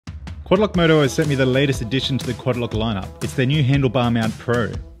Quadlock Moto has sent me the latest addition to the Quadlock lineup. It's their new Handlebar Mount Pro.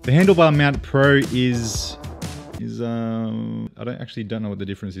 The Handlebar Mount Pro is I don't know what the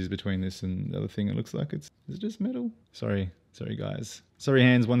difference is between this and the other thing. It looks like is it just metal? Sorry guys. Sorry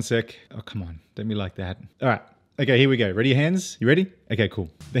hands, one sec. Oh, come on, don't be like that. All right. Okay, here we go. Ready, hands? You ready? Okay, cool.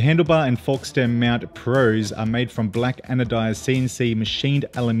 The Handlebar and Fork Stem Mount Pros are made from black anodized CNC machined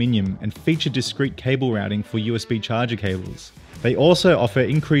aluminium and feature discrete cable routing for USB charger cables. They also offer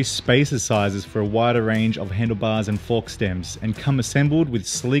increased spacer sizes for a wider range of handlebars and fork stems and come assembled with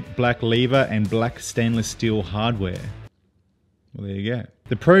sleek black lever and black stainless steel hardware. Well, there you go.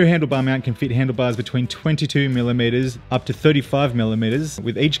 The Pro handlebar mount can fit handlebars between 22mm up to 35mm,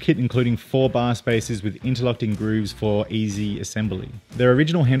 with each kit including 4 bar spacers with interlocking grooves for easy assembly. Their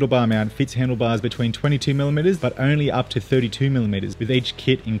original handlebar mount fits handlebars between 22mm but only up to 32mm, with each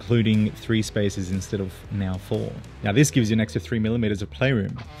kit including 3 spacers instead of now 4. Now this gives you an extra 3mm of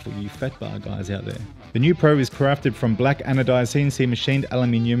playroom for you fat bar guys out there. The new Pro is crafted from black anodized CNC machined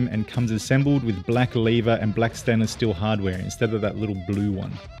aluminium and comes assembled with black lever and black stainless steel hardware instead of that little blue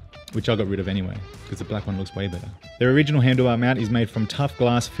one, which I got rid of anyway, because the black one looks way better. Their original handlebar mount is made from tough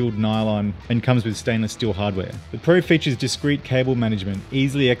glass filled nylon and comes with stainless steel hardware. The Pro features discrete cable management,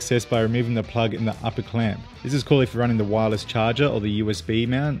 easily accessed by removing the plug in the upper clamp. This is cool if you're running the wireless charger or the USB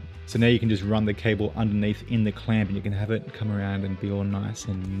mount. So now you can just run the cable underneath in the clamp and you can have it come around and be all nice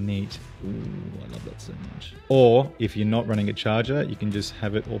and neat. Ooh, I love that so much. Or if you're not running a charger, you can just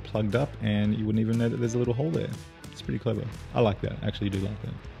have it all plugged up and you wouldn't even know that there's a little hole there. It's pretty clever. I like that. I actually do like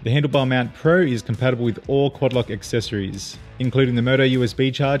that. The Handlebar Mount Pro is compatible with all Quadlock accessories, including the Moto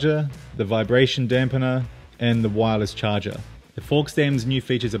USB charger, the vibration dampener, and the wireless charger. The fork stem's new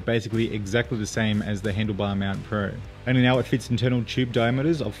features are basically exactly the same as the Handlebar Mount Pro. Only now it fits internal tube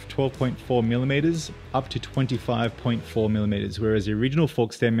diameters of 12.4mm up to 25.4mm, whereas the original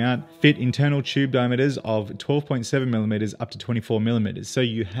fork stem mount fit internal tube diameters of 12.7mm up to 24mm, so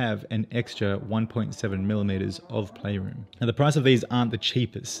you have an extra 1.7mm of playroom. Now the price of these aren't the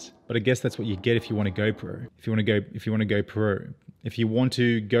cheapest, but I guess that's what you get if you want to go pro. If you want to go pro. If you want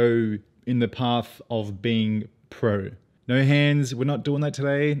to go in the path of being pro. No hands, we're not doing that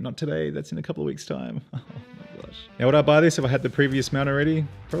today. Not today, that's in a couple of weeks' time. Oh my gosh. Now would I buy this if I had the previous mount already?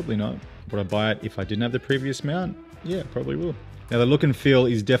 Probably not. Would I buy it if I didn't have the previous mount? Yeah, probably will. Now the look and feel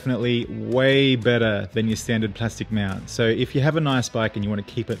is definitely way better than your standard plastic mount. So if you have a nice bike and you want to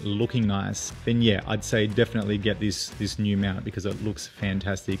keep it looking nice, then yeah, I'd say definitely get this new mount because it looks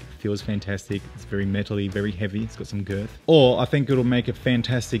fantastic, feels fantastic, it's very metally, very heavy, it's got some girth. Or I think it'll make a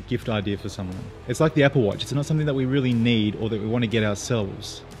fantastic gift idea for someone. It's like the Apple Watch, it's not something that we really need or that we want to get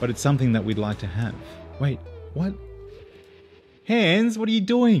ourselves, but it's something that we'd like to have. Wait, what? Hands, what are you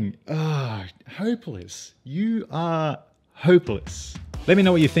doing? Ah, hopeless. You are hopeless. Let me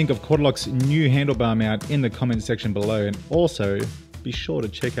know what you think of Quadlock's new handlebar mount in the comment section below, and also be sure to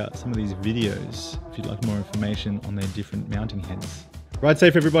check out some of these videos if you'd like more information on their different mounting heads. Ride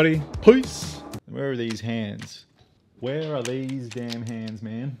safe everybody, peace! Where are these hands? Where are these damn hands,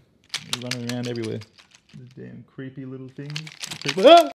 man? They're running around everywhere. These damn creepy little things. Ah!